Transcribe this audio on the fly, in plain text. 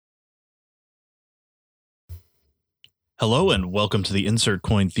Hello and welcome to the Insert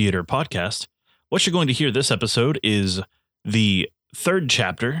Coin Theater podcast. What you're going to hear this episode is the third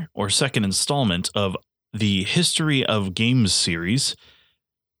chapter or second installment of the History of Games series.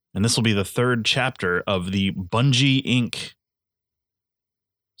 And this will be the third chapter of the Bungie Inc.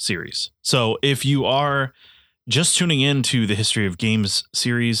 series. So if you are just tuning in to the History of Games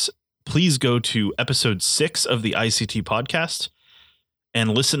series, please go to episode 6 of the ICT podcast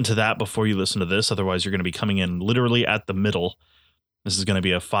and listen to that before you listen to this. Otherwise, you're going to be coming in literally at the middle. This is going to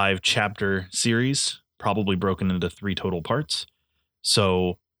be a 5-chapter series, probably broken into 3 total parts.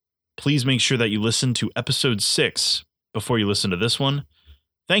 So please make sure that you listen to episode 6 before you listen to this one.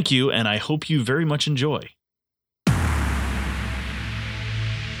 Thank you, and I hope you very much enjoy. Would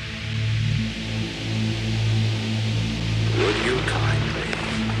you kindly?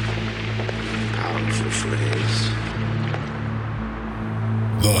 Powerful phrase.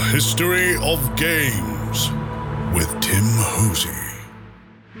 The History of Games with Tim Hosey.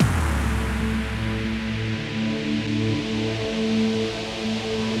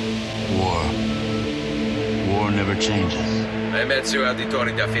 War never changes. I'm Ezio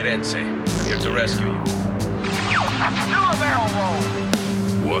Auditore da Firenze. I'm here to rescue you. Do a barrel roll!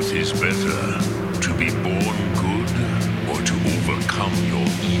 What is better, to be born good or to overcome your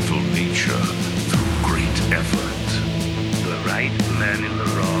evil nature through great effort? The right man in the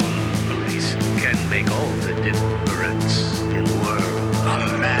wrong place can make all the difference in the world.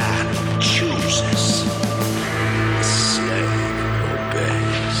 A man chooses. A slave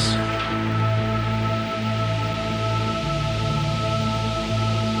obeys.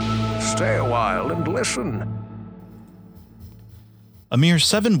 Stay a while and listen. A mere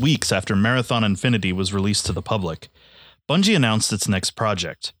 7 weeks after Marathon Infinity was released to the public, Bungie announced its next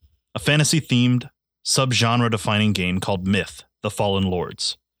project, a fantasy-themed, subgenre-defining game called Myth: The Fallen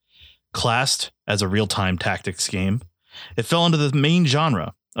Lords. Classed as a real-time tactics game, it fell into the main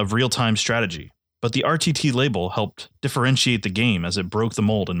genre of real-time strategy, but the RTT label helped differentiate the game as it broke the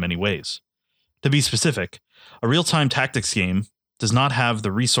mold in many ways. To be specific, a real-time tactics game does not have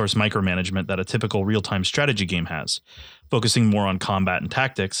the resource micromanagement that a typical real-time strategy game has, focusing more on combat and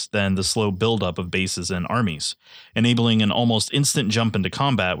tactics than the slow build-up of bases and armies, enabling an almost instant jump into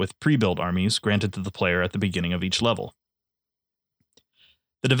combat with pre-built armies granted to the player at the beginning of each level.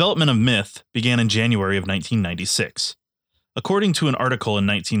 The development of Myth began in January of 1996. According to an article in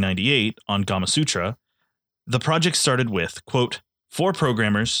 1998 on Gamasutra, the project started with, quote, 4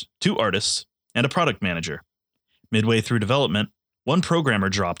 programmers, 2 artists, and a product manager. Midway through development, 1 programmer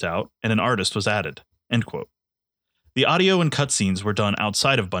dropped out and an artist was added, end quote. The audio and cutscenes were done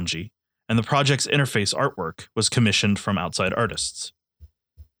outside of Bungie, and the project's interface artwork was commissioned from outside artists.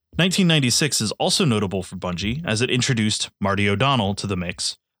 1996 is also notable for Bungie as it introduced Marty O'Donnell to the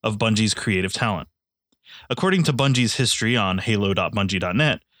mix of Bungie's creative talent. According to Bungie's history on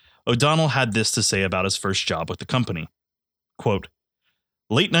halo.bungie.net, O'Donnell had this to say about his first job with the company. Quote,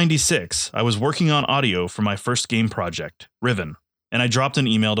 late 96, I was working on audio for my first game project, Riven, and I dropped an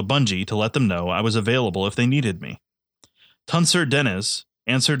email to Bungie to let them know I was available if they needed me. Tunsur Deniz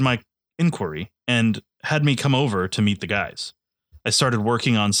answered my inquiry and had me come over to meet the guys. I started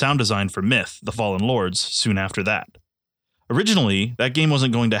working on sound design for Myth: The Fallen Lords soon after that. Originally, that game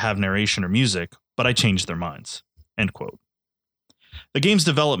wasn't going to have narration or music, but I changed their minds. End quote. The game's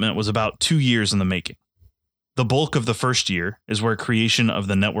development was about 2 years in the making. The bulk of the first year is where creation of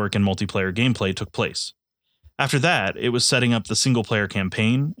the network and multiplayer gameplay took place. After that, it was setting up the single-player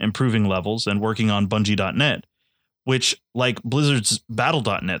campaign, improving levels, and working on Bungie.net, which, like Blizzard's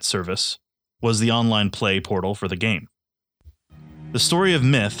Battle.net service, was the online play portal for the game. The story of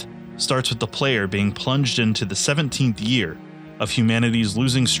Myth starts with the player being plunged into the 17th year of humanity's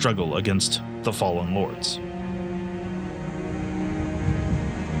losing struggle against the Fallen Lords.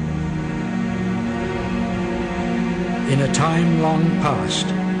 In a time long past,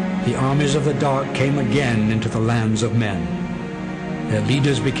 the armies of the Dark came again into the lands of men. Their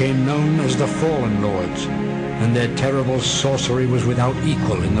leaders became known as the Fallen Lords, and their terrible sorcery was without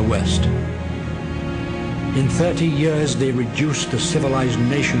equal in the West. In 30 years, they reduced the civilized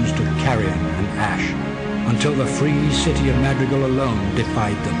nations to carrion and ash, until the free city of Madrigal alone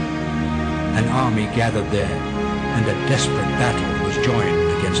defied them. An army gathered there, and a desperate battle was joined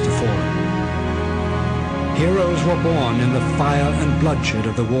against the Fallen. Heroes were born in the fire and bloodshed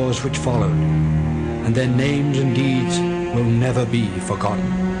of the wars which followed, and their names and deeds will never be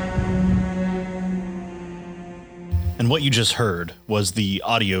forgotten. And what you just heard was the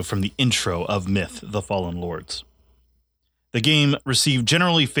audio from the intro of Myth: The Fallen Lords. The game received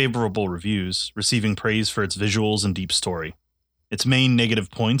generally favorable reviews, receiving praise for its visuals and deep story. Its main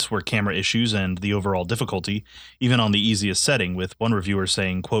negative points were camera issues and the overall difficulty, even on the easiest setting, with one reviewer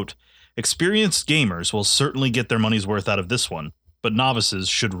saying, quote, "Experienced gamers will certainly get their money's worth out of this one, but novices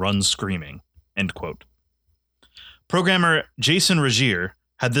should run screaming," end quote. Programmer Jason Regier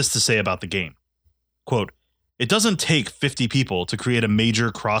had this to say about the game. Quote, "It doesn't take 50 people to create a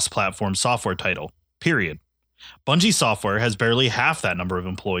major cross-platform software title, period. Bungie Software has barely half that number of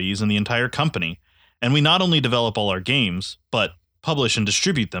employees in the entire company, and we not only develop all our games, but publish and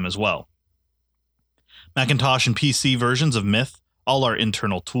distribute them as well. Macintosh and PC versions of Myth, all our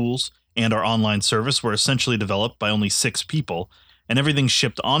internal tools, and our online service were essentially developed by only 6 people, and everything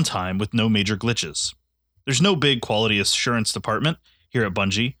shipped on time with no major glitches. There's no big quality assurance department here at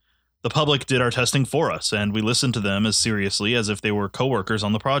Bungie. The public did our testing for us, and we listened to them as seriously as if they were coworkers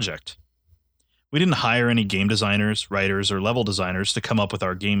on the project. We didn't hire any game designers, writers, or level designers to come up with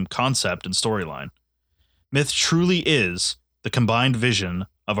our game concept and storyline. Myth truly is the combined vision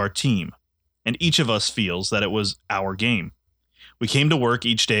of our team, and each of us feels that it was our game. We came to work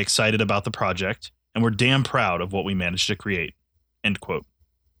each day excited about the project, and we're damn proud of what we managed to create." End quote.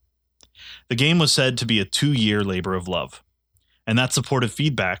 The game was said to be a 2-year labor of love, and that supportive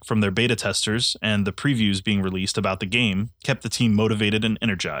feedback from their beta testers and the previews being released about the game kept the team motivated and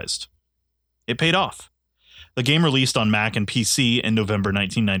energized. It paid off. The game released on Mac and PC in November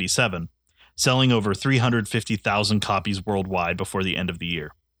 1997, selling over 350,000 copies worldwide before the end of the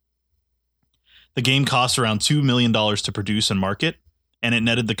year. The game cost around $2 million to produce and market, and it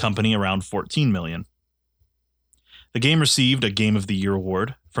netted the company around $14 million. The game received a Game of the Year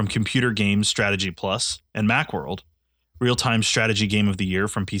award from Computer Games Strategy Plus and Macworld, Real-Time Strategy Game of the Year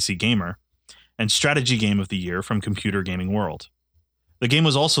from PC Gamer, and Strategy Game of the Year from Computer Gaming World. The game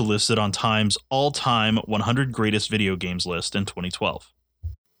was also listed on Time's all-time 100 greatest video games list in 2012.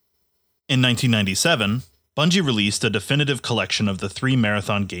 In 1997, Bungie released a definitive collection of the 3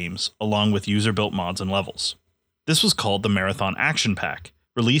 Marathon games along with user-built mods and levels. This was called the Marathon Action Pack,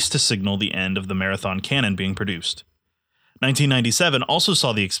 released to signal the end of the Marathon canon being produced. 1997 also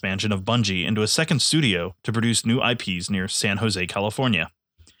saw the expansion of Bungie into a second studio to produce new IPs near San Jose, California.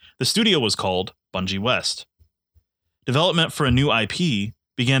 The studio was called Bungie West. Development for a new IP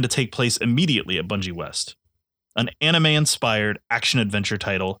began to take place immediately at Bungie West, an anime-inspired action-adventure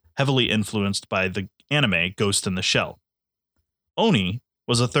title heavily influenced by the anime Ghost in the Shell. Oni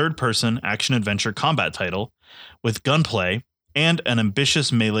was a third-person action-adventure combat title with gunplay and an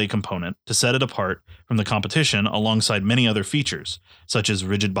ambitious melee component to set it apart from the competition alongside many other features, such as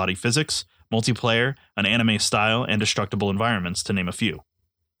rigid body physics, multiplayer, an anime style, and destructible environments, to name a few.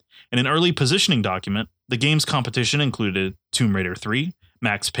 In an early positioning document, the game's competition included Tomb Raider 3,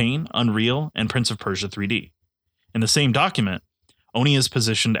 Max Payne, Unreal, and Prince of Persia 3D. In the same document, Oni is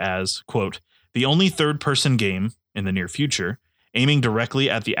positioned as, quote, "the only third-person game, in the near future, aiming directly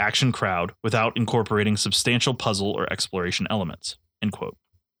at the action crowd without incorporating substantial puzzle or exploration elements," end quote.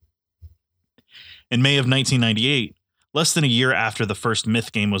 In May of 1998, less than a year after the first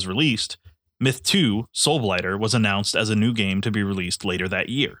Myth game was released, Myth 2: Soulblighter was announced as a new game to be released later that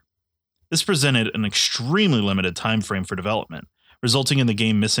year. This presented an extremely limited time frame for development, resulting in the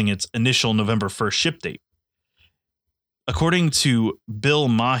game missing its initial November 1st ship date. According to Bill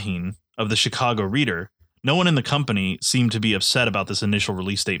Mahine of the Chicago Reader, no one in the company seemed to be upset about this initial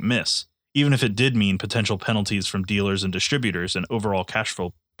release date miss, even if it did mean potential penalties from dealers and distributors and overall cash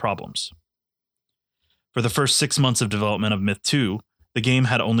flow problems. For the first 6 months of development of Myth 2, the game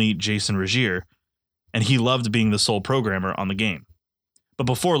had only Jason Regier, and he loved being the sole programmer on the game. But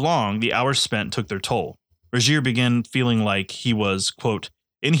before long, the hours spent took their toll. Regier began feeling like he was, quote,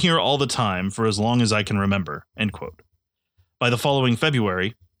 "in here all the time for as long as I can remember," end quote. By the following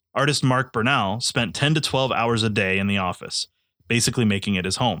February, artist Mark Bernal spent 10 to 12 hours a day in the office, basically making it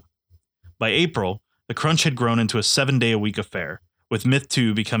his home. By April, the crunch had grown into a 7-day-a-week affair, with Myth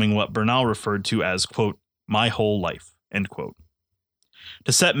 2 becoming what Bernal referred to as, quote, "my whole life," end quote.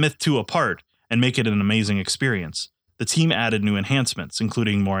 To set Myth 2 apart and make it an amazing experience, the team added new enhancements,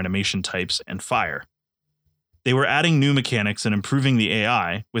 including more animation types and fire. They were adding new mechanics and improving the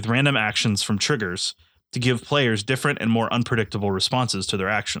AI with random actions from triggers to give players different and more unpredictable responses to their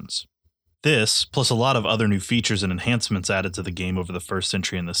actions. This, plus a lot of other new features and enhancements added to the game over the first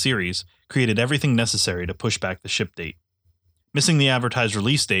entry in the series, created everything necessary to push back the ship date. Missing the advertised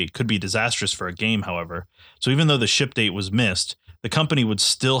release date could be disastrous for a game, however, so even though the ship date was missed, the company would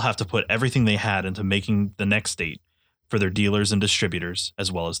still have to put everything they had into making the next date for their dealers and distributors,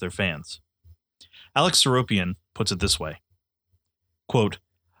 as well as their fans. Alex Seropian puts it this way, quote,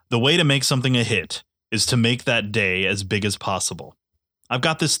 "The way to make something a hit is to make that day as big as possible. I've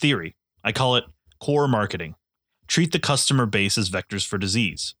got this theory. I call it core marketing. treat the customer base as vectors for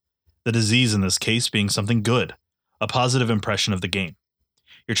disease. The disease in this case being something good, a positive impression of the game.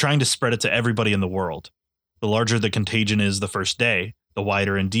 You're trying to spread it to everybody in the world. The larger the contagion is the first day, the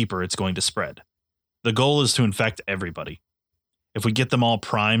wider and deeper it's going to spread. The goal is to infect everybody. If we get them all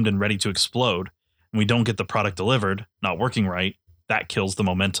primed and ready to explode, and we don't get the product delivered, not working right, that kills the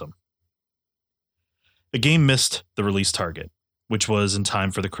momentum. The game missed the release target, which was in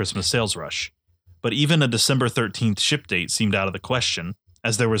time for the Christmas sales rush. But even a December 13th ship date seemed out of the question,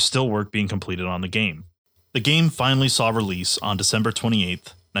 as there was still work being completed on the game. The game finally saw release on December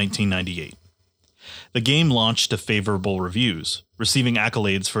 28th, 1998. The game launched to favorable reviews, receiving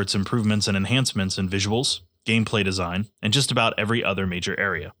accolades for its improvements and enhancements in visuals, gameplay design, and just about every other major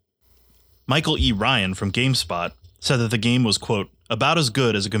area. Michael E. Ryan from GameSpot said that the game was, quote, about as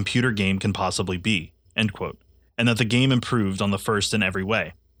good as a computer game can possibly be, end quote, and that the game improved on the first in every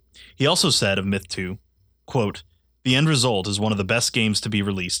way. He also said of Myth 2, quote, the end result is one of the best games to be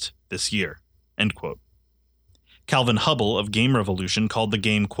released this year, end quote. Calvin Hubble of Game Revolution called the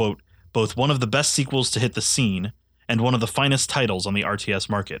game, quote, both one of the best sequels to hit the scene and one of the finest titles on the RTS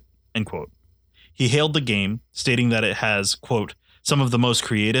market, end quote. He hailed the game, stating that it has, quote, some of the most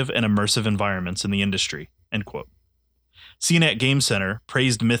creative and immersive environments in the industry, end quote. CNET Game Center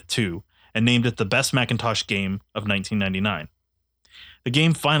praised Myth 2 and named it the best Macintosh game of 1999. The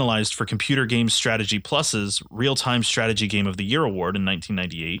game finalized for Computer Games Strategy Plus's Real-Time Strategy Game of the Year award in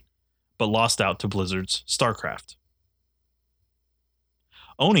 1998, but lost out to Blizzard's StarCraft.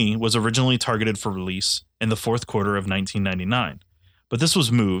 Oni was originally targeted for release in the fourth quarter of 1999, but this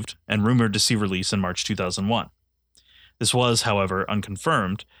was moved and rumored to see release in March 2001. This was, however,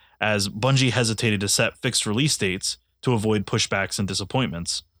 unconfirmed, as Bungie hesitated to set fixed release dates to avoid pushbacks and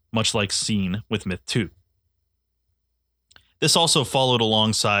disappointments, much like seen with Myth 2. This also followed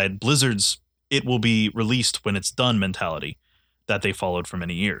alongside Blizzard's "it will be released when it's done" mentality that they followed for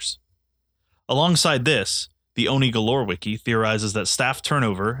many years. Alongside this, the Oni Galore Wiki theorizes that staff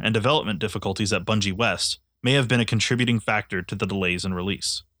turnover and development difficulties at Bungie West may have been a contributing factor to the delays in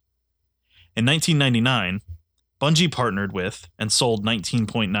release. In 1999, Bungie partnered with and sold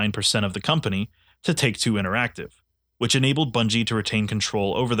 19.9% of the company to Take-Two Interactive, which enabled Bungie to retain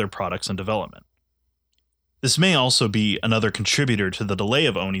control over their products and development. This may also be another contributor to the delay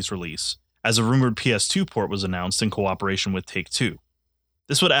of Oni's release, as a rumored PS2 port was announced in cooperation with Take-Two.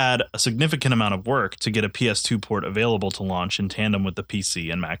 This would add a significant amount of work to get a PS2 port available to launch in tandem with the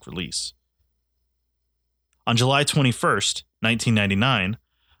PC and Mac release. On July 21st, 1999,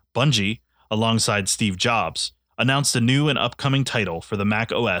 Bungie, alongside Steve Jobs, announced a new and upcoming title for the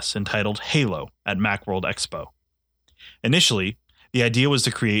Mac OS entitled Halo at Macworld Expo. Initially, the idea was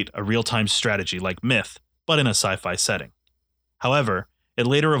to create a real-time strategy like Myth, but in a sci-fi setting. However, it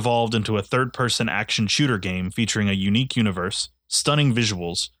later evolved into a third-person action shooter game featuring a unique universe, stunning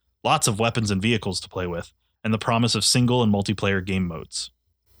visuals, lots of weapons and vehicles to play with, and the promise of single and multiplayer game modes.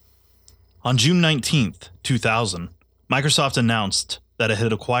 On June 19th, 2000, Microsoft announced that it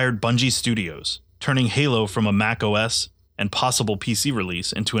had acquired Bungie Studios, turning Halo from a Mac OS and possible PC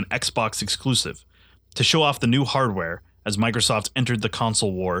release into an Xbox exclusive, to show off the new hardware as Microsoft entered the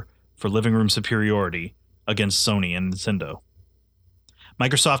console war for living room superiority against Sony and Nintendo.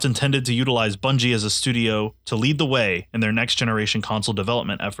 Microsoft intended to utilize Bungie as a studio to lead the way in their next-generation console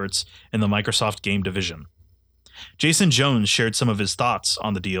development efforts in the Microsoft game division. Jason Jones shared some of his thoughts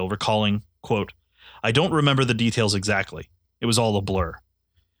on the deal, recalling, quote, I don't remember the details exactly. It was all a blur.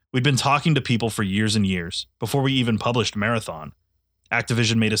 We'd been talking to people for years and years, before we even published Marathon.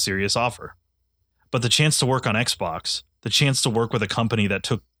 Activision made a serious offer. But the chance to work on Xbox, the chance to work with a company that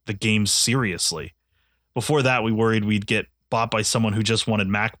took the game seriously. Before that, we worried we'd get bought by someone who just wanted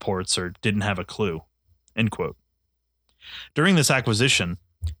Mac ports or didn't have a clue. End quote. During this acquisition,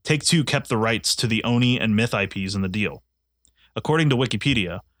 Take-Two kept the rights to the Oni and Myth IPs in the deal. According to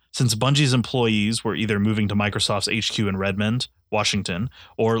Wikipedia, since Bungie's employees were either moving to Microsoft's HQ in Redmond, Washington,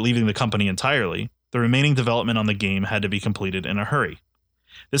 or leaving the company entirely, the remaining development on the game had to be completed in a hurry.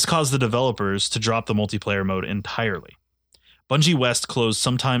 This caused the developers to drop the multiplayer mode entirely. Bungie West closed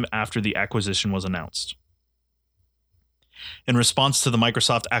sometime after the acquisition was announced. In response to the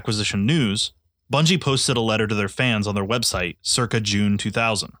Microsoft acquisition news, Bungie posted a letter to their fans on their website circa June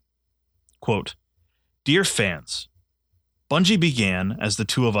 2000. Quote, Dear fans, Bungie began as the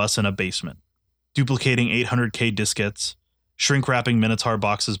two of us in a basement, duplicating 800K diskettes, shrink-wrapping Minotaur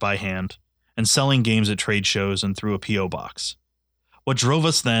boxes by hand, and selling games at trade shows and through a P.O. box. What drove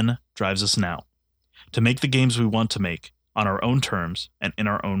us then drives us now, to make the games we want to make, on our own terms and in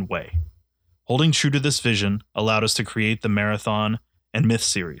our own way. Holding true to this vision allowed us to create the Marathon and Myth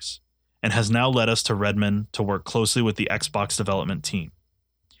series, and has now led us to Redmond to work closely with the Xbox development team.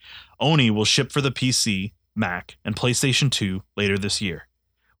 Oni will ship for the PC, Mac, and PlayStation 2 later this year.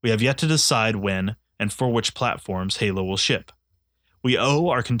 We have yet to decide when and for which platforms Halo will ship. We owe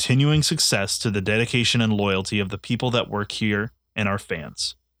our continuing success to the dedication and loyalty of the people that work here and our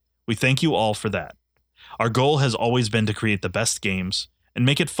fans. We thank you all for that. Our goal has always been to create the best games and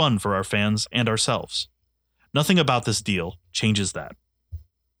make it fun for our fans and ourselves. Nothing about this deal changes that.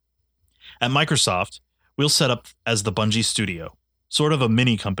 At Microsoft, we'll set up as the Bungie Studio, sort of a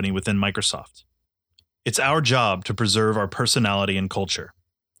mini company within Microsoft. It's our job to preserve our personality and culture.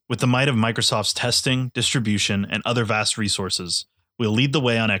 With the might of Microsoft's testing, distribution, and other vast resources, we'll lead the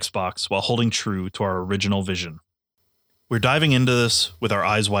way on Xbox while holding true to our original vision. We're diving into this with our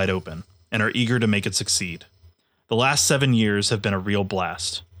eyes wide open and are eager to make it succeed. The last 7 years have been a real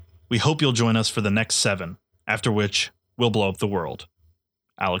blast. We hope you'll join us for the next 7, after which we'll blow up the world.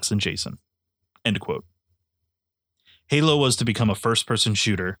 Alex and Jason. End quote. Halo was to become a first-person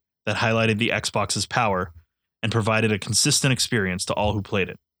shooter that highlighted the Xbox's power and provided a consistent experience to all who played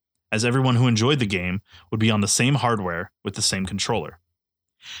it, as everyone who enjoyed the game would be on the same hardware with the same controller.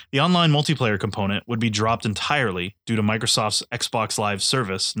 The online multiplayer component would be dropped entirely due to Microsoft's Xbox Live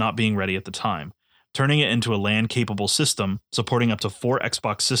service not being ready at the time, turning it into a LAN-capable system supporting up to 4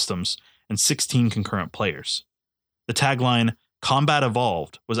 Xbox systems and 16 concurrent players. The tagline, "Combat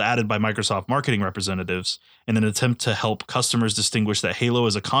Evolved," was added by Microsoft marketing representatives in an attempt to help customers distinguish that Halo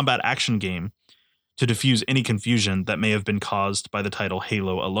is a combat action game to diffuse any confusion that may have been caused by the title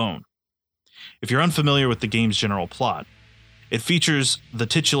Halo alone. If you're unfamiliar with the game's general plot, it features the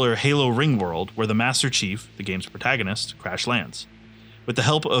titular Halo Ring world where the Master Chief, the game's protagonist, crash lands. With the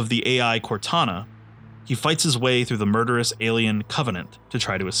help of the AI Cortana, he fights his way through the murderous alien Covenant to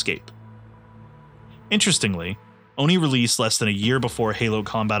try to escape. Interestingly, Oni released less than a year before Halo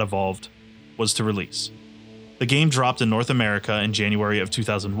Combat Evolved was to release. The game dropped in North America in January of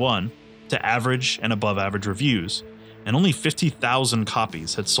 2001 to average and above average reviews, and only 50,000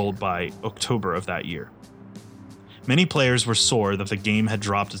 copies had sold by October of that year. Many players were sore that the game had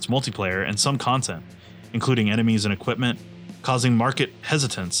dropped its multiplayer and some content, including enemies and equipment, causing market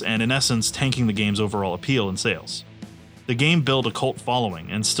hesitance and in essence tanking the game's overall appeal and sales. The game built a cult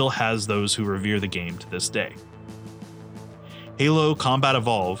following and still has those who revere the game to this day. Halo Combat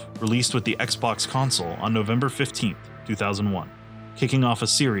Evolved released with the Xbox console on November 15, 2001, kicking off a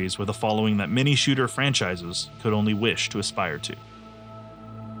series with a following that many shooter franchises could only wish to aspire to.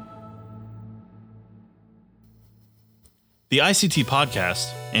 The ICT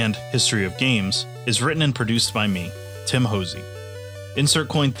podcast and History of Games is written and produced by me, Tim Hosey. Insert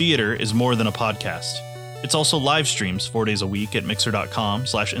Coin Theater is more than a podcast. It's also live streams 4 days a week at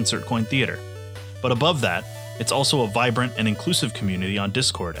mixer.com/insertcointheater. But above that, it's also a vibrant and inclusive community on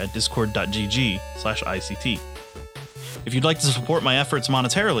Discord at discord.gg/ICT. If you'd like to support my efforts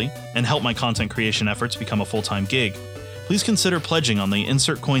monetarily and help my content creation efforts become a full-time gig, please consider pledging on the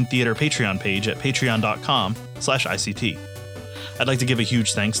Insert Coin Theater Patreon page at patreon.com/ICT. I'd like to give a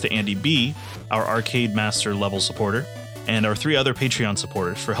huge thanks to Andy B., our Arcade Master level supporter, and our 3 other Patreon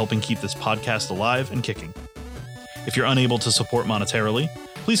supporters for helping keep this podcast alive and kicking. If you're unable to support monetarily,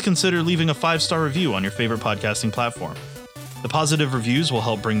 please consider leaving a 5-star review on your favorite podcasting platform. The positive reviews will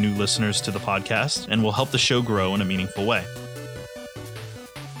help bring new listeners to the podcast and will help the show grow in a meaningful way.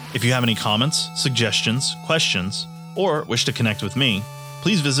 If you have any comments, suggestions, questions, or wish to connect with me,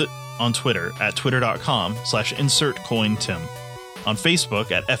 please visit on Twitter at twitter.com/insertcointim, on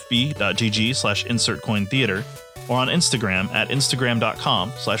Facebook at fb.gg/insertcointheater, or on Instagram at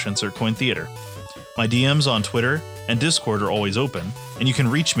instagram.com/insertcointheater. My DMs on Twitter and Discord are always open, and you can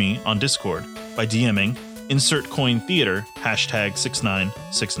reach me on Discord by DMing InsertCoinTheater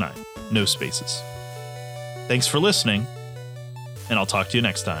 #6969. No spaces. Thanks for listening, and I'll talk to you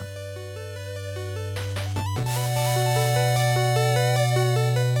next time.